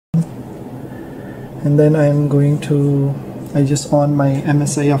And then I just on my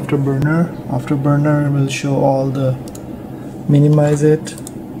MSI Afterburner. Afterburner will show all the, minimize it,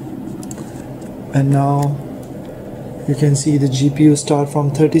 and now you can see the GPU start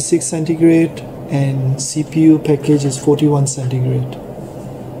from 36 centigrade and CPU package is 41 centigrade.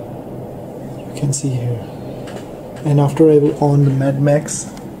 You can see here. And after I will on the Mad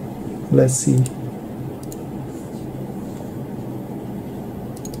Max, let's see.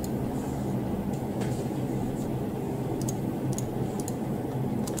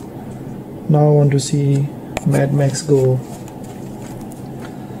 Now I want to see Mad Max go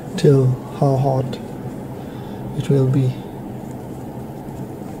till how hot it will be.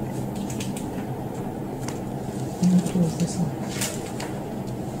 Close this one.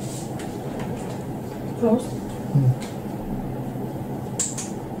 Close?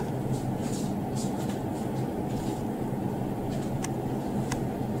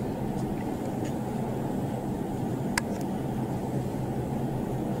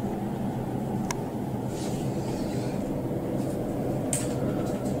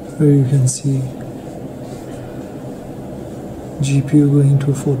 Here you can see GPU going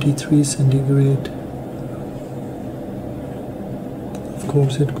to 43 centigrade. Of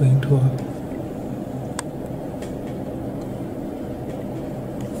course it's going to up.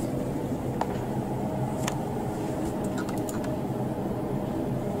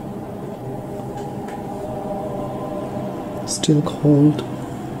 Still cold.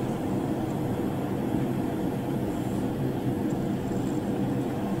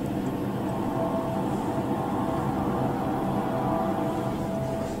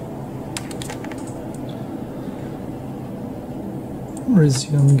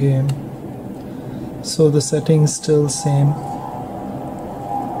 Resume game. So the settings still same.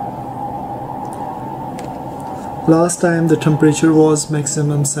 Last time the temperature was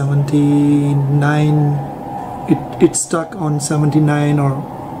maximum 79. It stuck on 79, or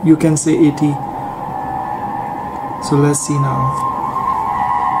you can say 80. So let's see now.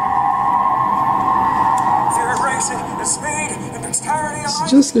 It's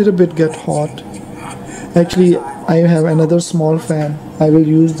just a little bit get hot. Actually, I have another small fan. I will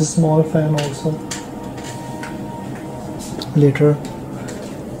use the small fan also later.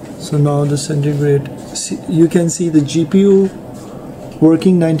 So now the centigrade, you can see the GPU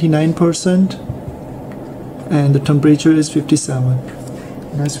working 99% and the temperature is 57.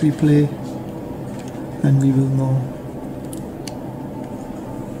 Let's replay and we will know.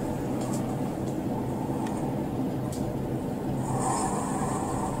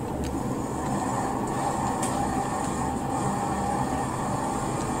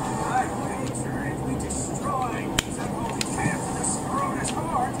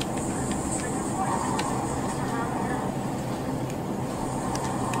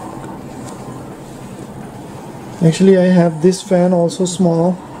 Actually, I have this fan also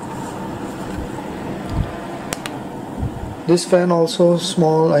small. This fan also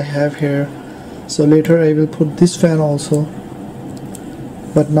small I have here. So later I will put this fan also.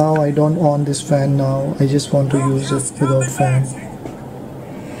 But now I don't on this fan now. I just want to use it without fan.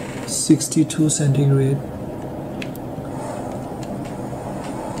 62 centigrade.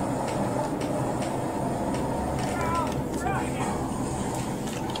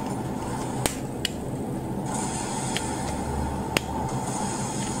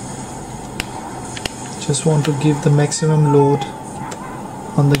 Just want to give the maximum load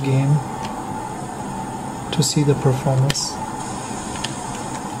on the game to see the performance.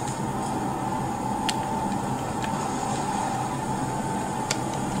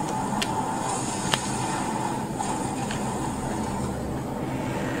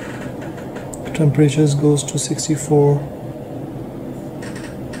 Temperatures goes to 64.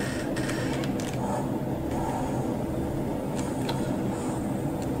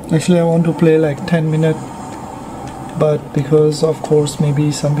 Actually, I want to play like 10 minutes, but because of course maybe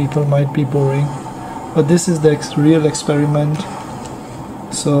some people might be boring, but this is the real experiment,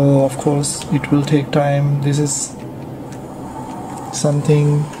 so of course it will take time. This is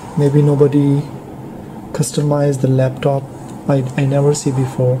something maybe nobody customized the laptop. I never see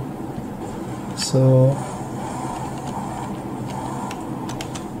before, so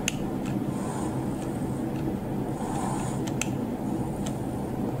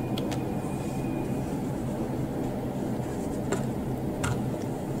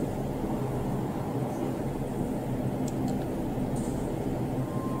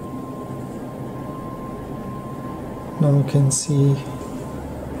now you can see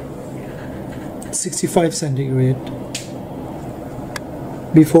 65 centigrade.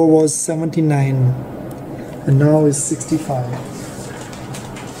 Before was 79 and now is 65.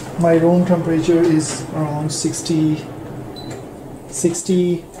 my room temperature is around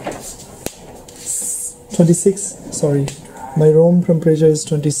 26, sorry, my room temperature is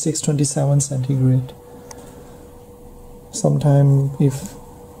 27 centigrade. Sometime if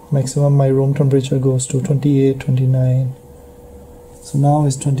maximum my room temperature goes to 28, 29. So now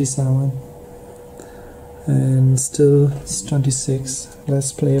it's 27 and still it's 26.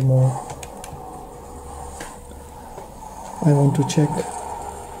 Let's play more. I want to check.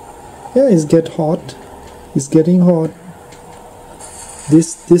 Yeah, it's getting hot. It's getting hot.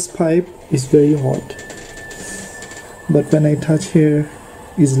 This pipe is very hot, but when I touch here,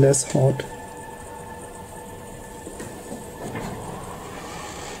 it's less hot.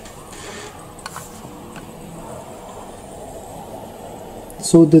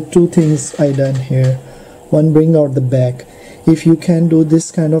 So the two things I done here. One, bring out the back. If you can do this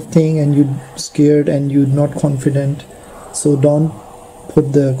kind of thing and you're scared and you're not confident, so don't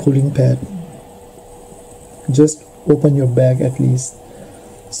put the cooling pad. Just open your bag at least.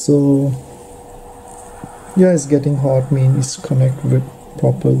 So yeah, it's getting hot, mean it's connected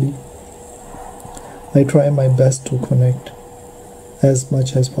properly. I try my best to connect as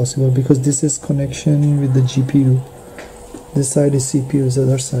much as possible because this is connection with the GPU. This side is CPU, the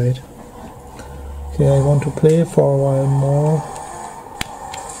other side. Okay, I want to play for a while more.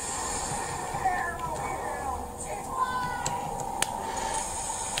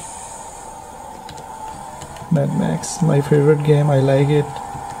 Mad Max, my favorite game. I like it.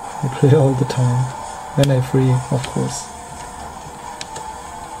 I play all the time when I'm free, of course.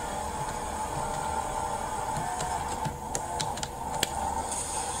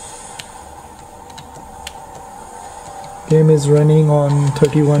 Game is running on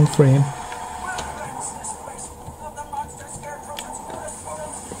 31 frame.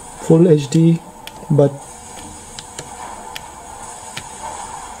 Full HD, but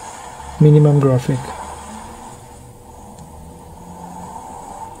minimum graphic.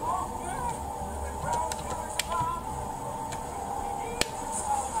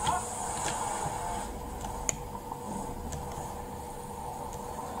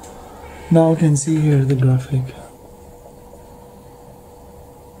 Now you can see here the graphic.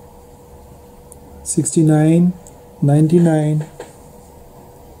 69, 99.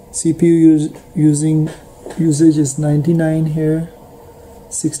 CPU usage is 99 here.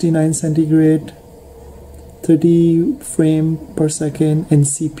 69 centigrade. 30 frame per second, and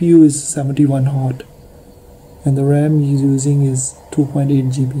CPU is 71 hot. And the RAM using is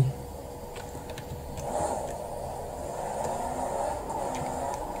 2.8 GB.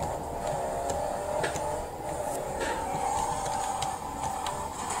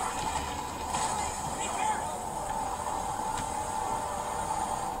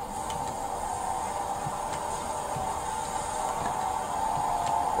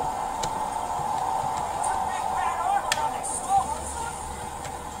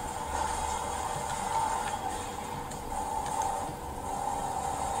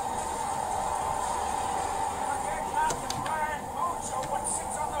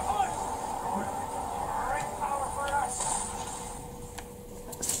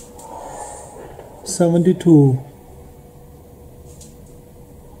 (72)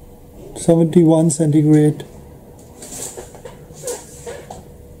 71 centigrade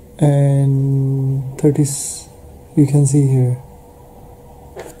and 30, you can see here,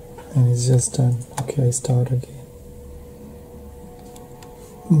 and it's just done. Okay, I start again.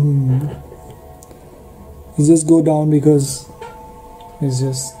 It just go down because it's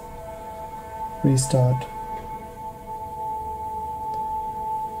just restart.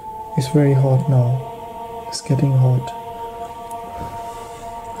 It's very hot now. It's getting hot.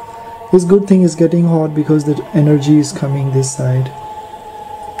 This good thing is getting hot because the energy is coming this side. In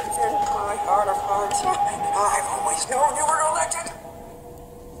my heart of hearts, I've always known you were elected.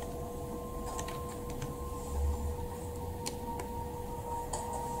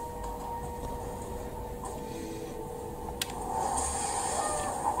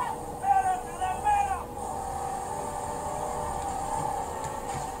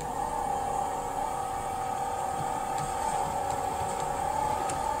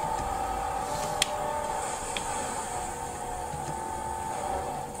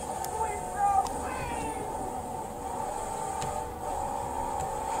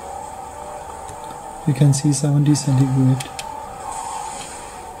 You can see 70 centigrade.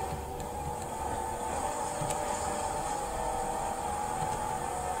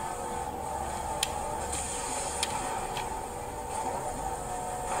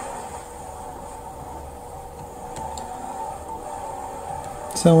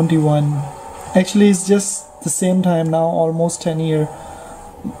 (71). Actually, it's just the same time now, almost 10 years.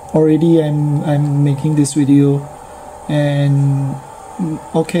 already I'm making this video, and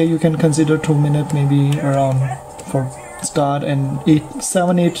okay, you can consider 2 minutes maybe around for start, and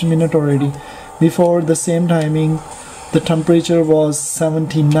 7-8 minutes already. Before the same timing the temperature was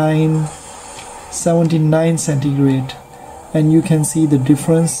 79 centigrade, and you can see the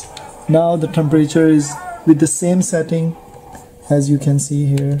difference. Now the temperature is with the same setting, as you can see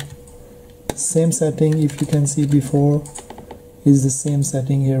here, same setting. If you can see, before is the same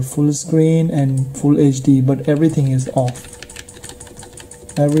setting here, full screen and full HD, but everything is off.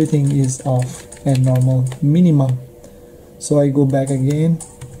 Everything is off and normal minimum. So I go back again,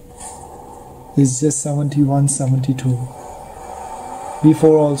 it's just 71, 72.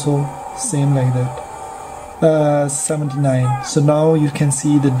 Before also same like that, 79. So now you can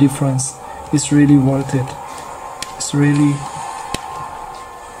see the difference. It's really worth it. It's really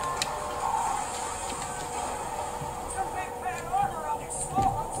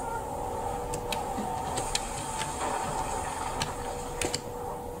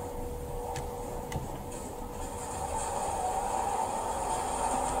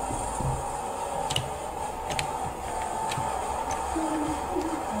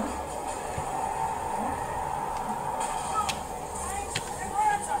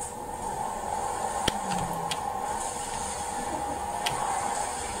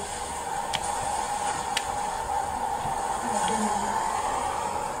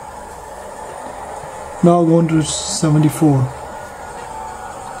now going to 74.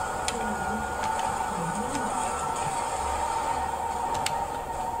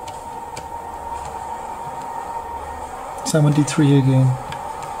 '73 again.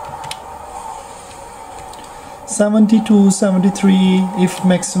 72, 73, if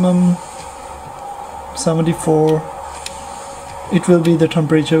maximum 74, it will be, the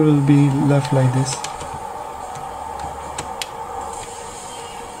temperature will be left like this.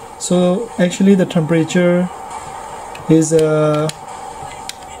 So actually the temperature is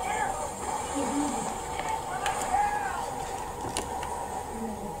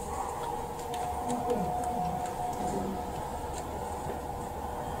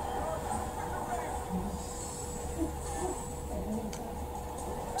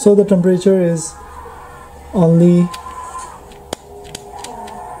so the temperature is only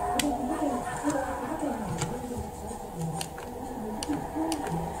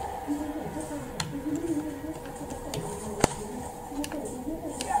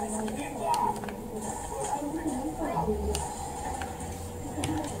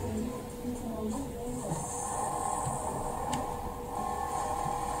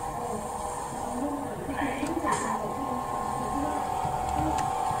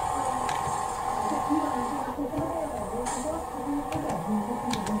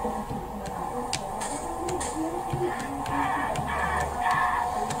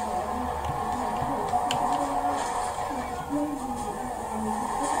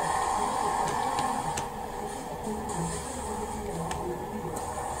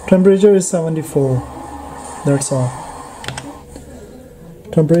temperature is 74. That's all.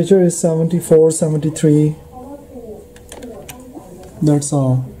 Temperature is 74, 73. That's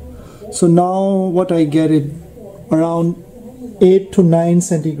all. So now what I get it around 8 to 9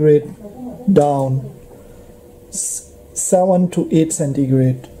 centigrade down, 7 to 8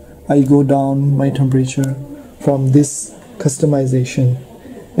 centigrade. I go down my temperature from this customization.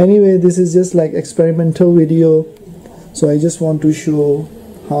 Anyway, this is just like experimental video, so I just want to show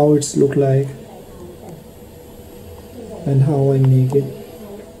how it's look like and how I make it.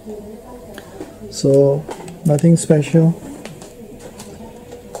 So nothing special,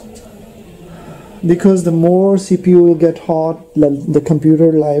 because the more CPU will get hot, the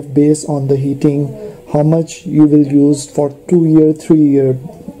computer life based on the heating, how much you will use for 2 year, 3 year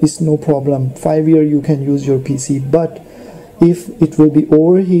is no problem. 5 year you can use your PC, but if it will be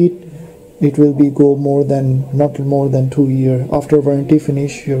overheat, it will be go not more than 2 year. After warranty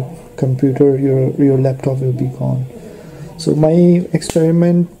finish, your computer, your laptop will be gone. So my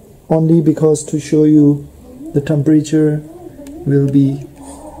experiment only because to show you the temperature will be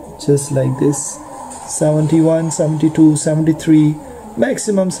just like this, 71, 72, 73,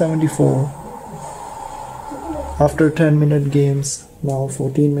 maximum 74. After 10-minute games, now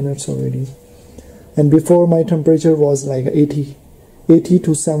 14 minutes already. And before my temperature was like 80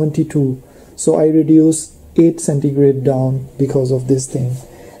 to 72. So I reduced 8 centigrade down because of this thing.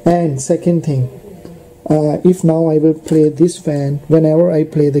 And second thing, if now I will play this fan, whenever I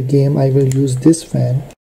play the game I will use this fan.